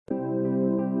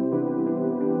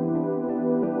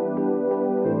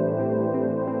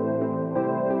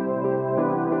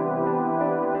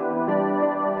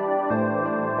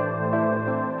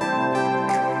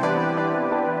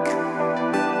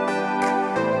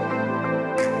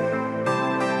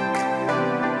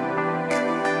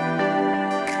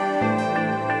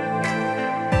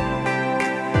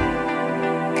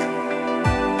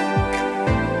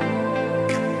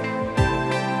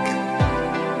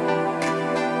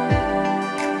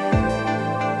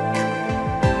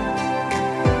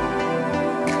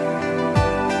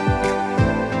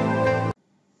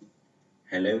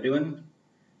everyone.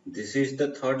 This is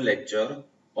the third lecture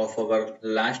of our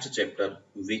last chapter,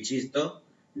 which is the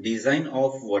design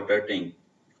of water tank.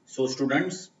 So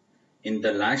students, in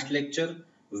the last lecture,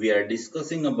 we are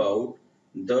discussing about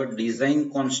the design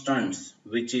constants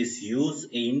which is used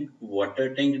in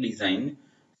water tank design.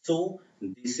 So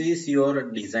this is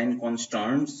your design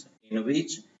constants in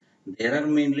which there are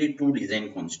mainly two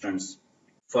design constants.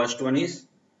 First one is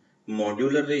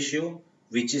modular ratio,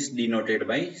 which is denoted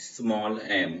by small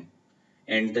m,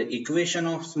 and the equation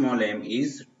of small m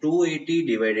is 280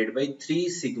 divided by 3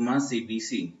 sigma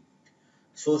CBC.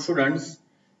 So students,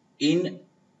 in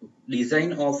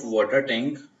design of water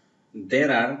tank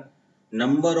there are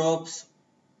number of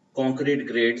concrete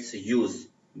grades used,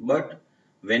 but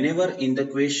whenever in the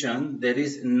question there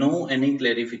is no any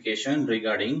clarification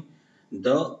regarding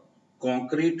the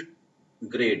concrete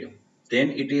grade,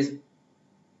 then it is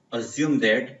assume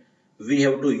that we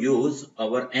have to use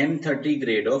our M30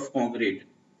 grade of concrete.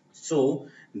 So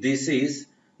this is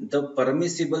the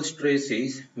permissible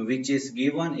stresses which is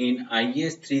given in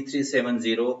IS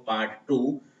 3370 part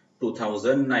 2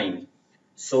 2009.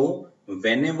 So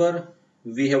whenever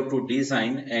we have to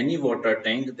design any water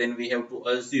tank, then we have to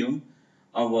assume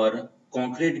our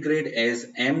concrete grade as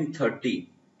M30,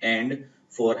 and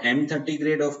for M30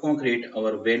 grade of concrete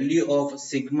our value of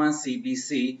sigma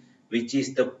CBC, which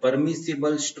is the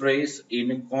permissible stress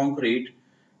in concrete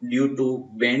due to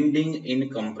bending in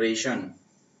compression.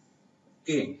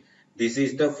 Okay, this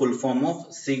is the full form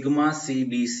of sigma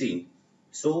CBC.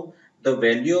 So the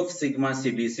value of sigma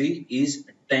CBC is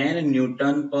 10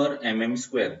 Newton per mm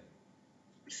square.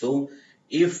 So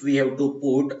if we have to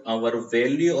put our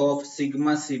value of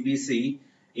sigma CBC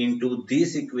into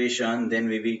this equation, then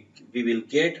we will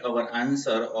get our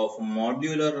answer of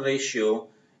modular ratio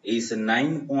is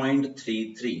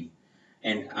 9.33.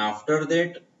 And after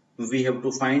that, we have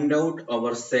to find out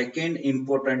our second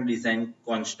important design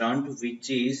constant,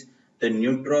 which is the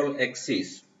neutral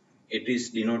axis. It is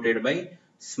denoted by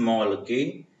small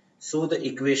k. So the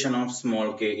equation of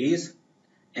small k is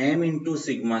m into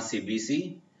sigma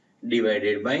CBC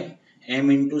divided by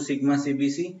m into sigma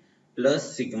CBC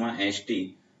plus sigma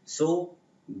ST. So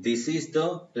this is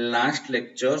the last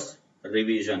lecture's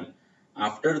revision.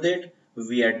 After that,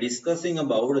 we are discussing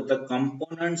about the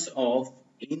components of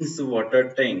INS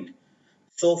water tank.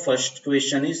 So first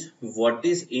question is, what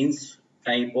is INS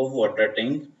type of water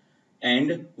tank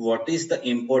and what is the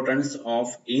importance of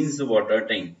INS water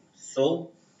tank?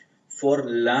 So for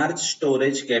large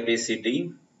storage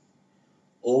capacity,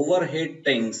 overhead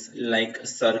tanks like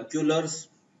circulars,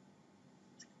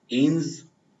 INS,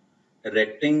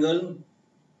 rectangle,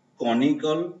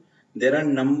 conical, there are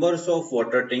numbers of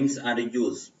water tanks are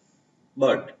used.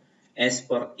 But as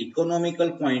per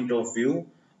economical point of view,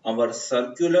 our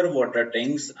circular water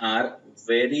tanks are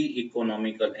very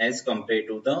economical as compared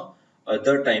to the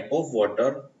other type of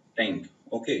water tank.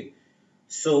 Okay.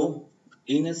 So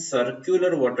in a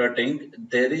circular water tank,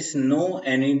 there is no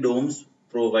any domes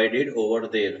provided over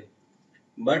there,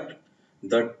 but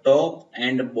the top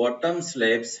and bottom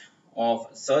slabs of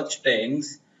such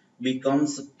tanks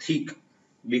becomes thick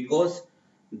because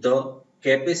the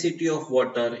capacity of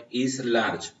water is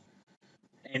large,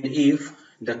 and if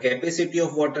the capacity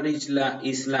of water is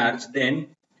large, then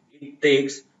it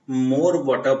takes more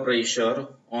water pressure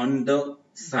on the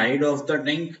side of the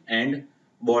tank and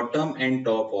bottom and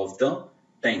top of the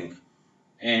tank.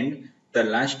 And the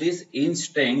last is INS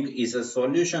tank is a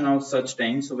solution of such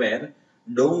tanks where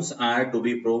domes are to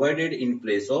be provided in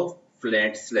place of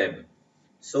flat slab.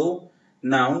 So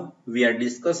now we are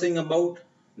discussing about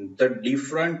the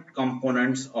different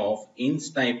components of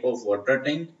INS type of water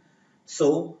tank.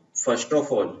 So first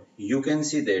of all, you can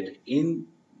see that in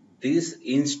this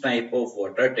INS type of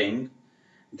water tank,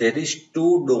 there is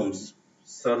two domes,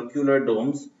 circular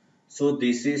domes. So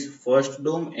this is first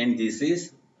dome and this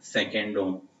is second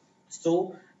dome.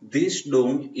 So this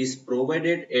dome is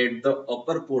provided at the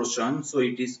upper portion, so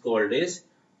it is called as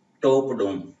top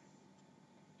dome,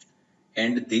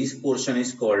 and this portion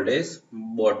is called as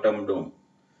bottom dome.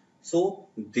 So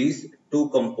these two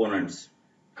components.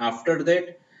 After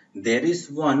that, there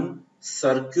is one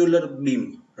circular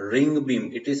beam, ring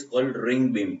beam. It is called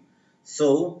ring beam.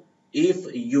 So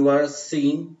if you are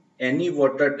seeing any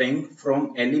water tank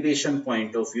from elevation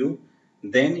point of view,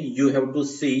 then you have to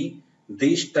see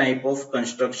this type of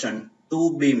construction,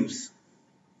 two beams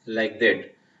like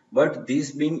that. But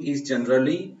this beam is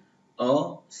generally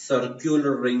a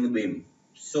circular ring beam.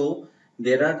 So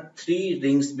there are three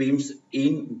rings beams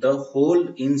in the whole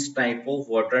INS type of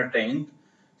water tank.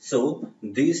 So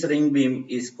this ring beam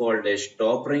is called as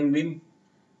top ring beam.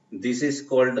 This is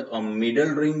called a middle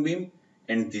ring beam,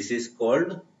 and this is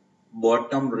called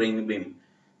bottom ring beam.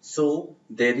 So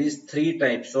there is three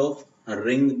types of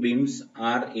ring beams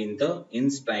are in the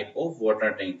ins type of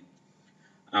water tank.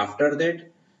 After that,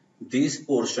 this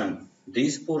portion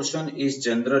is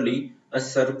generally a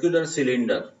circular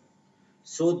cylinder.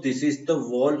 So this is the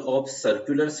wall of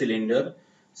circular cylinder.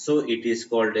 So it is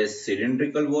called as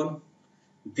cylindrical wall.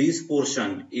 This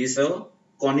portion is a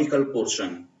conical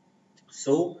portion.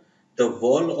 So the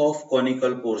wall of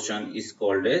conical portion is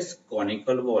called as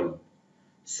conical wall.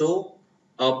 So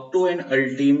up to an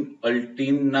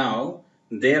ultimate now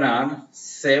there are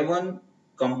seven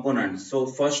components. So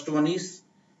first one is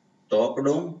top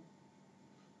dome,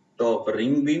 top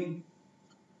ring beam,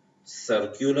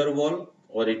 circular wall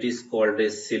or it is called a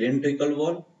cylindrical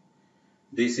wall.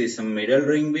 This is a middle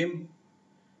ring beam.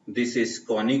 This is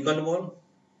conical wall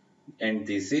and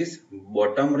this is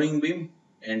bottom ring beam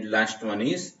and last one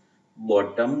is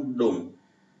bottom dome.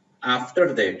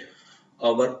 After that,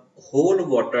 our whole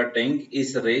water tank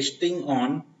is resting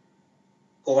on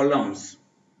columns.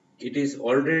 It is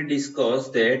already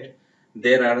discussed that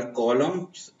there are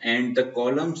columns and the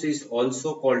columns is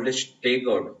also called as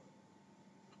staggered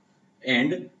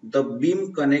and the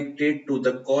beam connected to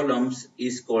the columns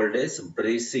is called as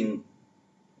bracing.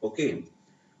 Okay,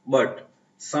 but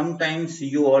sometimes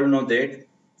you all know that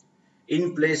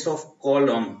in place of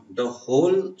column the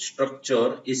whole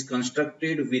structure is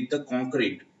constructed with the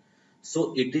concrete,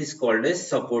 so it is called as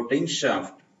supporting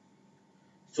shaft.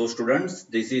 So students,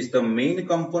 this is the main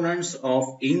components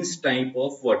of ins type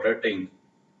of water tank.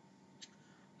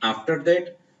 After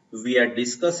that, we are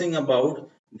discussing about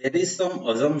there is some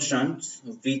assumptions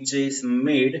which is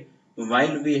made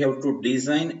while we have to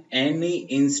design any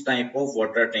ins type of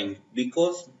water tank,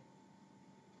 because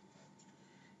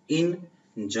in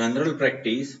general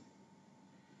practice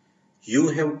you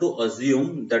have to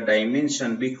assume the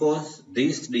dimension, because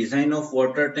this design of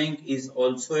water tank is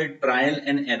also a trial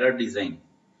and error design.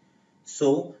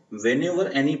 So whenever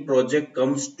any project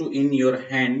comes to in your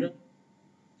hand,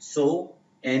 so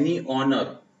any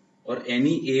owner or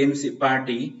any AMC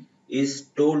party is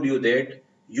told you that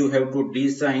you have to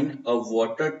design a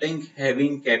water tank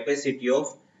having capacity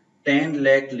of 10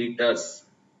 lakh liters.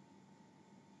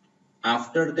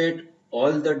 After that,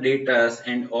 all the data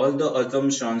and all the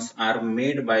assumptions are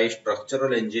made by a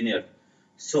structural engineer.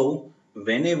 So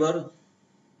whenever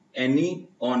any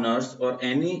owners or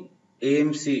any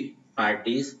AMC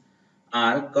parties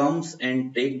are comes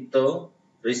and take the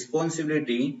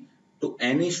responsibility to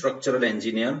any structural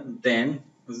engineer, then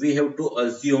we have to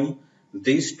assume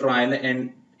this trial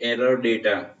and error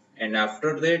data, and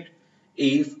after that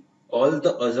if all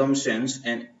the assumptions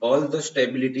and all the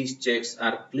stability checks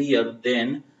are clear,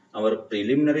 then our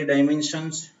preliminary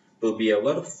dimensions to be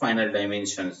our final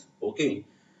dimensions. Okay,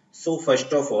 so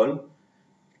first of all,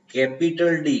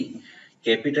 capital D.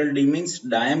 Capital D means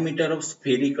diameter of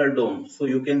spherical dome. So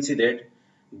you can see that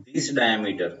this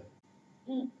diameter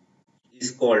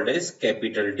is called as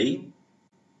capital D.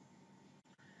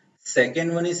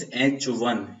 Second one is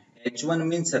H1. H1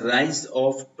 means rise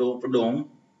of top dome.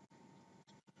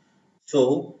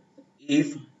 So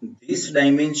if this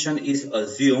dimension is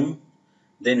assumed,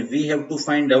 then we have to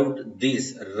find out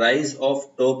this rise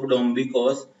of top dome,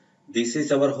 because this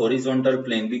is our horizontal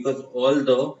plane, because all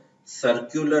the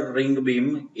circular ring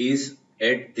beam is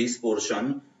at this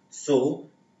portion. So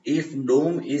if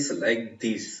dome is like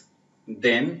this,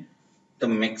 then the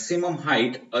maximum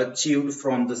height achieved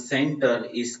from the center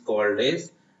is called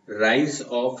as rise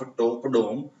of top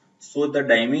dome. So the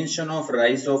dimension of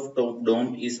rise of top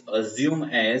dome is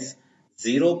assumed as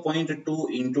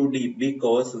 0.2 into D,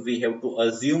 because we have to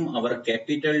assume our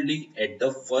capital D at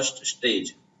the first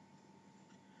stage.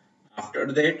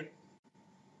 After that,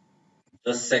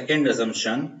 the second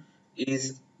assumption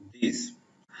is this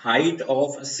height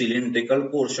of cylindrical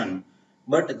portion.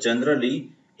 But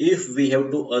generally, if we have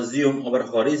to assume our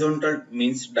horizontal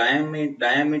means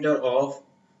diameter of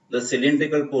the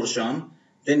cylindrical portion,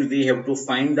 then we have to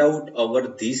find out our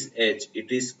this h.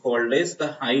 It is called as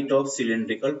the height of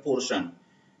cylindrical portion.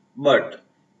 But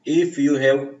if you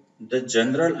have the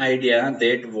general idea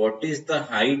that what is the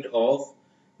height of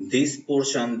this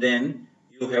portion, then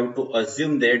you have to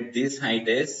assume that this height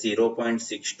is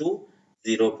 0.6 to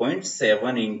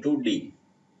 0.7 into D.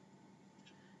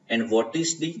 And what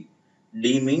is D?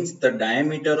 D means the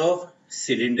diameter of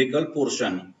cylindrical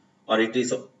portion, or it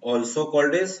is also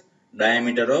called as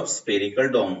diameter of spherical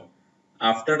dome.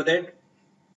 After that,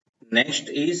 next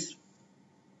is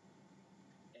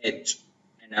H,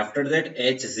 and after that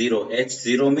H0.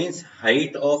 H0 means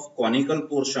height of conical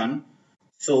portion.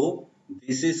 So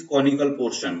this is conical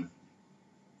portion.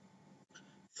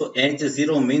 So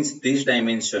h0 means this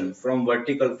dimension from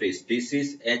vertical face. This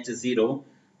is h0.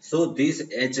 So this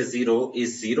h0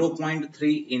 is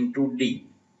 0.3 into d.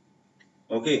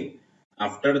 Okay.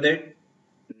 After that,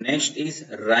 next is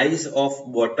rise of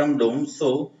bottom dome.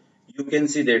 So you can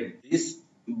see that this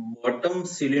bottom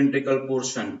cylindrical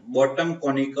portion, bottom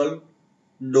conical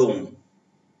dome,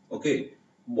 okay,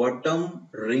 bottom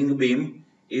ring beam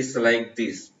is like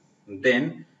this.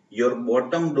 Then your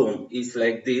bottom dome is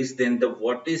like this. Then the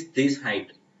what is this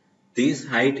height? This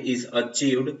height is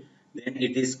achieved. Then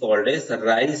it is called as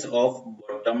rise of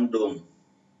bottom dome.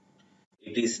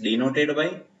 It is denoted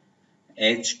by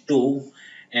H2,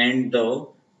 and the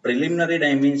preliminary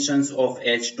dimensions of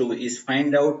H2 is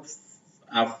find out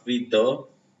with the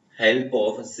help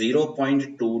of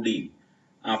 0.2d.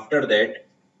 After that,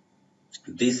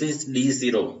 this is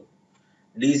D0.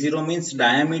 D0 means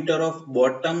diameter of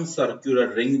bottom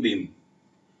circular ring beam.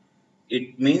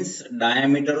 It means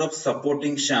diameter of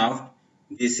supporting shaft.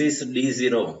 This is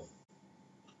D0.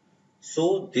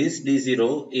 So this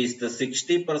D0 is the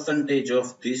 60 percentage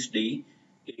of this D.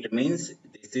 It means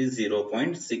this is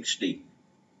 0.6D.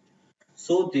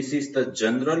 So this is the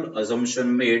general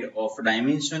assumption made of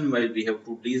dimension while we have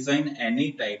to design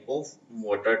any type of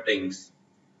water tanks.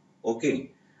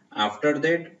 Okay. After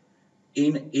that,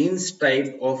 in inch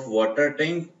type of water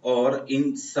tank or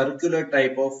in circular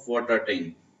type of water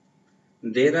tank,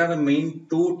 there are main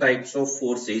two types of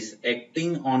forces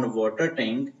acting on water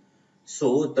tank.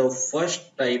 So the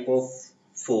first type of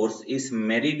force is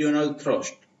meridional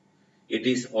thrust. It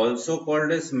is also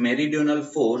called as meridional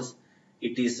force.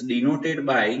 It is denoted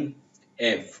by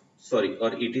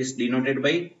it is denoted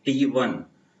by T1.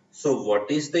 So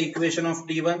what is the equation of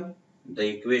T1? The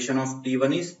equation of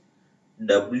T1 is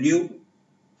W,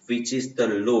 which is the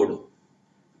load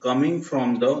coming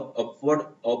from the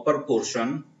upper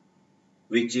portion,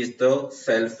 which is the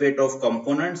self-weight of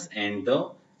components and the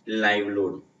live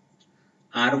load.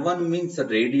 R1 means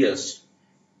radius.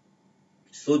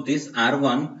 So this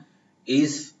R1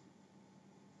 is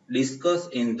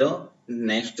discussed in the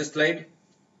next slide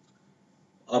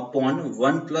upon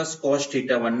 1 plus cos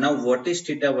theta 1. Now what is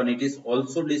theta 1? It is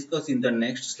also discussed in the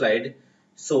next slide.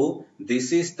 So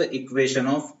this is the equation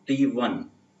of T1.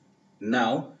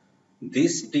 Now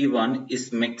this T1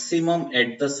 is maximum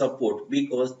at the support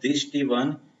because this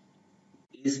T1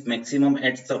 is maximum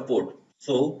at support.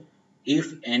 So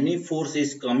if any force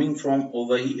is coming from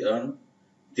over here,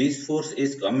 this force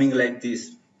is coming like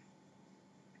this.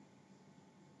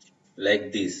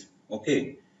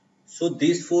 Okay. So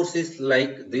this force is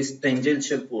like this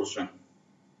tangential portion.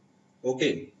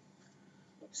 Okay.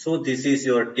 So this is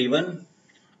your T1.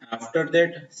 After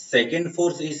that, second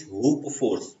force is hoop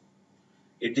force.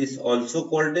 It is also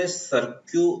called as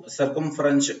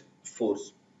circumference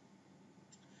force.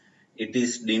 It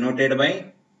is denoted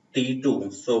by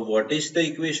T2. So what is the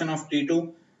equation of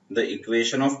T2? The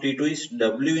equation of T2 is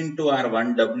W into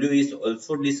R1. W is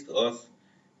also discussed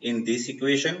in this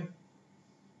equation.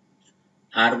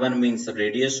 R1 means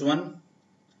radius 1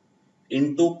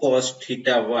 into cos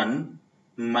theta 1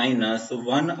 minus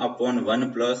 1 upon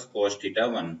 1 plus cos theta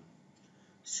 1.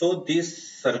 So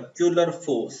this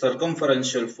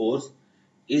circumferential force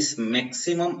is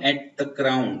maximum at the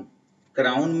crown.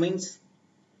 Crown means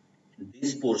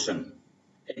this portion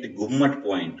at Gummat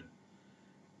point.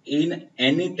 In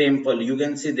any temple, you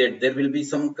can see that there will be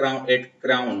some crown at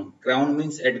crown. Crown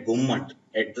means at Gummat,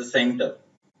 at the center.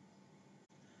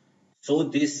 So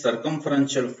this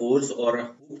circumferential force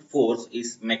or hoop force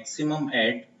is maximum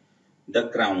at the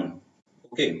crown.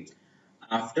 Okay.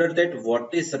 After that,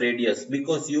 what is radius?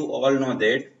 Because you all know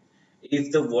that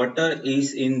if the water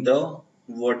is in the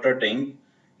water tank,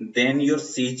 then your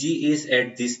CG is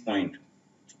at this point.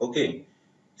 Okay.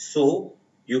 So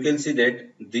you can see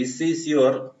that this is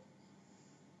your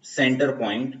center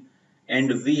point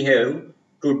and we have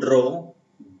to draw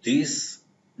this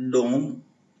dome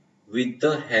with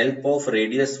the help of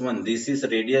radius 1. This is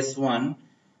radius 1.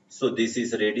 So this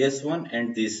is radius 1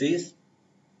 and this is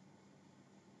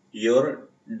your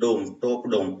dome, top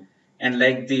dome. And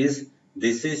like this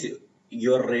is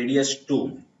your radius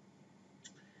 2.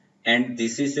 And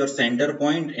this is your center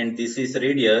point and this is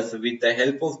radius. With the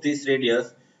help of this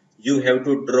radius, you have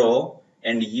to draw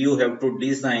and you have to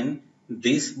design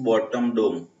this bottom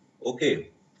dome.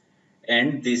 Okay.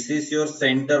 And this is your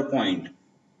center point.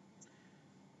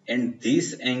 And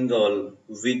this angle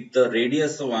with the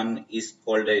radius 1 is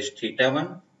called as theta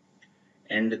 1.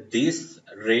 And this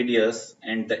radius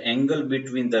and the angle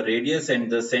between the radius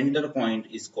and the center point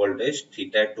is called as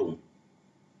theta 2.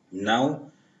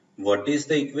 Now, what is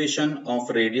the equation of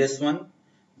radius 1?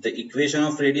 The equation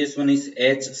of radius 1 is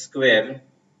h square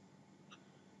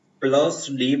plus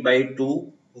d by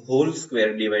 2 whole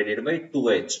square divided by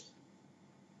 2h,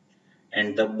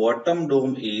 and the bottom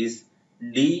dome is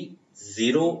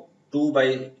d0 2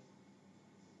 by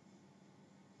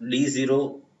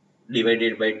d0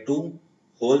 divided by 2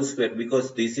 whole square,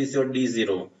 because this is your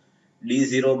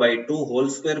d0 by 2 whole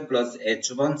square plus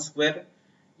h1 square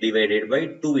divided by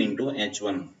 2 into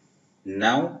h1.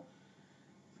 Now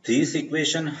this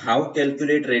equation how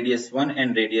calculate radius 1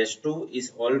 and radius 2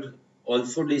 is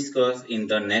also discussed in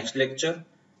the next lecture.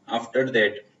 After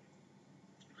that,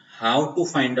 how to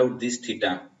find out this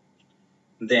theta.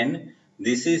 Then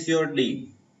this is your d.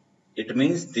 It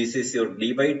means this is your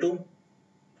d by 2.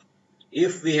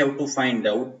 If we have to find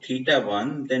out theta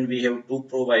 1, then we have to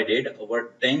provided our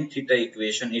tan theta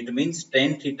equation. It means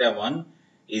tan theta 1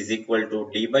 is equal to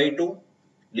d by 2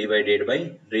 divided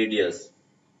by radius.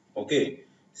 Okay.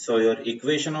 So your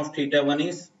equation of theta 1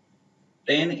 is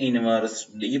tan inverse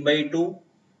d by 2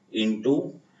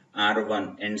 into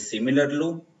r1, and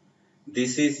similarly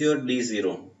this is your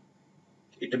d0.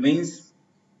 It means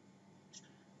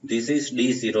this is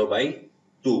d0 by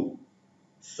 2.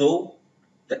 So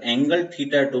the angle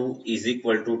theta 2 is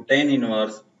equal to tan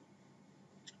inverse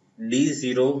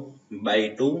d0 by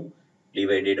 2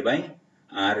 divided by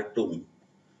r2.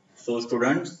 So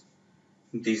students,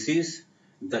 this is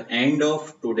the end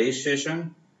of today's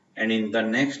session, and in the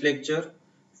next lecture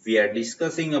we are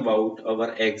discussing about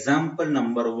our example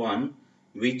number 1,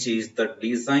 which is the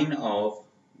design of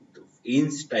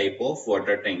inch type of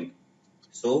water tank.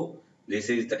 So this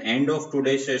is the end of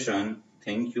today's session.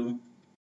 Thank you.